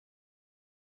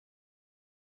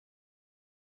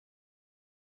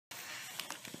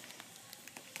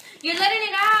You're letting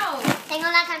it out. Tengo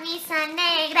la camisa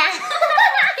negra.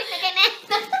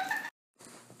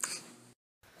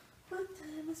 What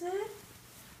time is it?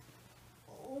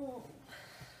 Oh.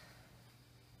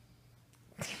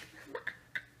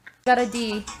 Got a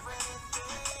D.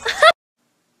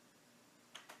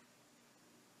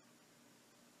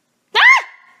 Oh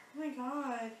my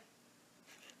god.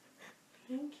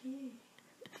 Pinky.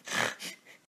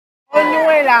 Coño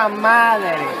de la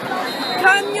madre.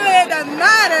 Coño de la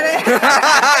madre.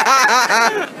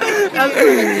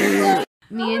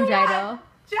 Me and Jaido.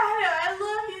 Jaido, I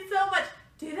love you so much.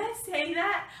 Did I say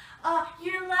that?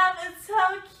 Your laugh is so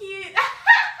cute.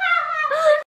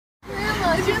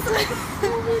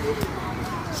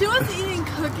 She was eating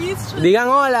cookies. Digan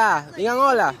hola, digan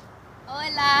hola.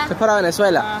 Hola. Es para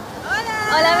Venezuela.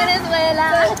 Hola Venezuela.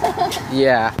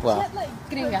 Yeah, well.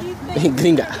 Gringa.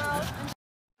 Gringa.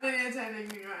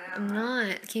 I'm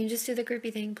not. Can you just do the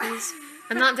grippy thing, please?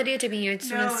 I'm not videotaping you. I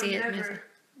just want to see it.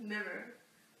 Never.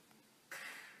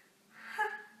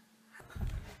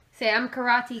 Say, I'm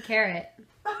karate carrot.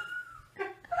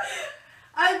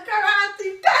 I'm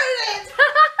karate carrot.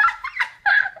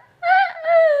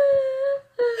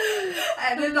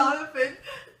 And a dolphin.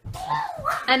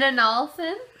 And a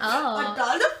dolphin? Oh. A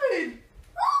dolphin.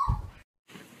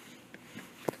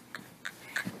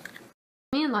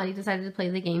 Me and Lottie decided to play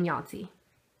the game Yahtzee.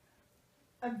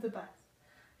 I'm the best.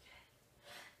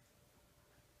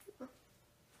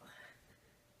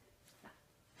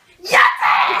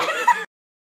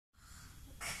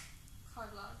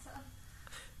 Carlotta,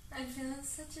 I'm feeling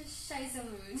such a scheisse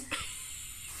mood.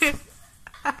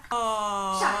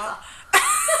 Aww.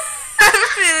 I'm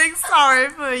feeling sorry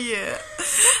for you.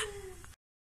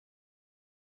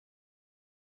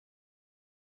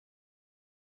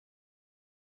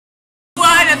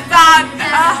 What a thought!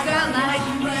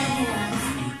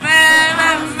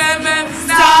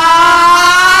 Stop!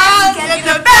 Get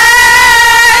the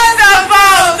best of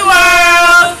both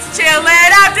worlds. Chill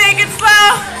it out, take it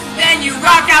slow. Then you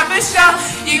rock out the show.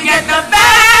 You get the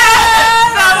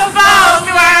best of both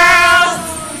worlds.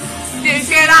 You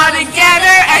get all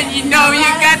together, and you know you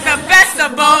get the best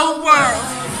of both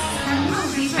worlds.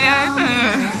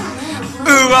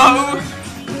 Ooh, oh.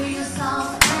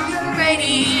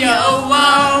 Radio,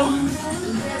 whoa.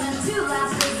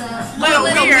 Little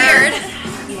weird.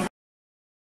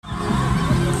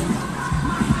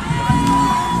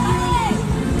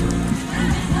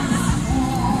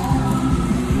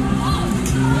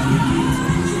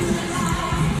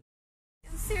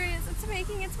 I'm serious, it's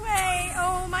making its way.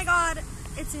 Oh my god.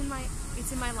 It's in my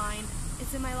line.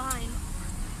 It's in my line.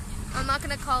 I'm not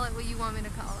gonna call it what you want me to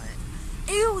call it.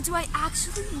 Ew, do I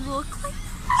actually look like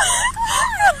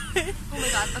oh my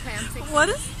god, okay, I'm taking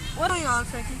What's going on,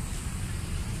 Frankie?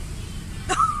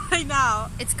 Right now.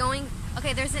 It's going,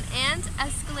 okay, there's an ant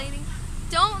escalating.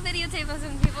 Don't videotape us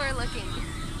when people are looking.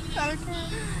 Okay.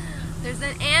 There's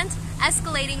an ant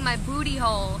escalating my booty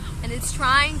hole, and it's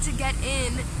trying to get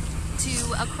in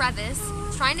to a crevice.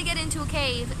 It's trying to get into a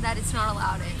cave that it's not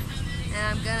allowed in. And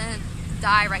I'm gonna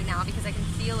die right now because I can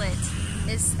feel it.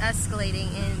 It's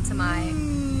escalating into my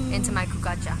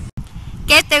cucaracha.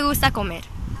 ¿Qué te gusta comer?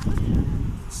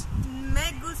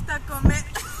 Me gusta comer.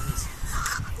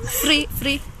 Free.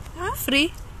 Huh?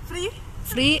 Free.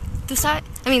 Free? Tu sabes?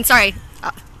 I mean, sorry.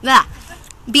 Blah.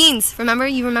 Beans. Remember?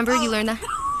 You learned that.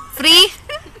 Free.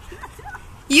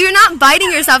 You're not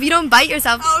biting yourself. You don't bite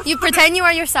yourself. Oh, You pretend you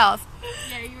are yourself.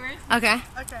 Yeah, you were. Okay.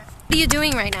 Okay. What are you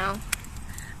doing right now?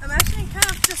 I'm actually kind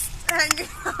of just hanging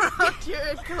around here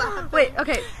and clapping. Wait,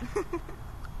 okay.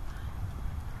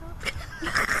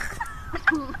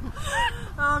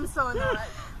 I'm so annoyed.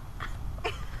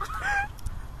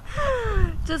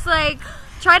 Just like,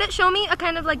 try to show me a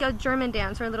kind of like a German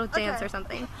dance or a little dance Okay. or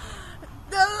something.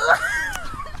 No.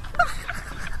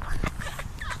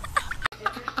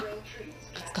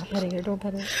 Stop petting her. Don't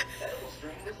pet her.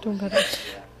 Don't pet her.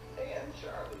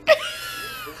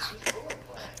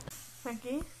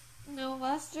 Frankie? No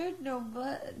mustard, no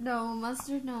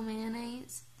mustard, no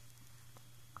mayonnaise.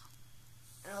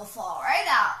 It'll fall right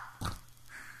out.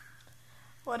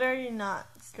 What are you not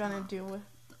gonna do with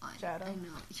Jaido? I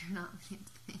know, you're not being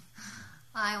funny.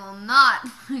 I will not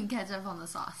put ketchup on the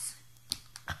sauce.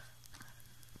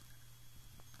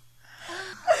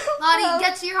 Lottie,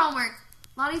 get to your homework.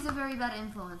 Lottie's a very bad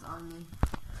influence on me.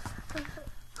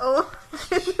 Oh,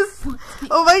 goodness.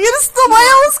 Oh my goodness, the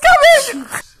whale is coming!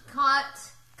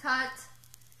 Cut.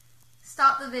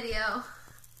 Stop the video.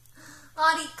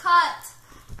 Lottie, cut.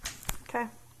 Okay.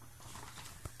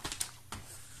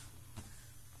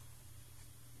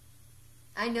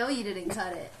 I know you didn't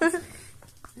cut it.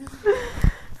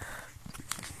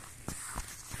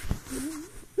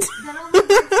 That only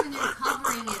works when you're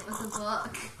covering it with a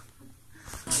book.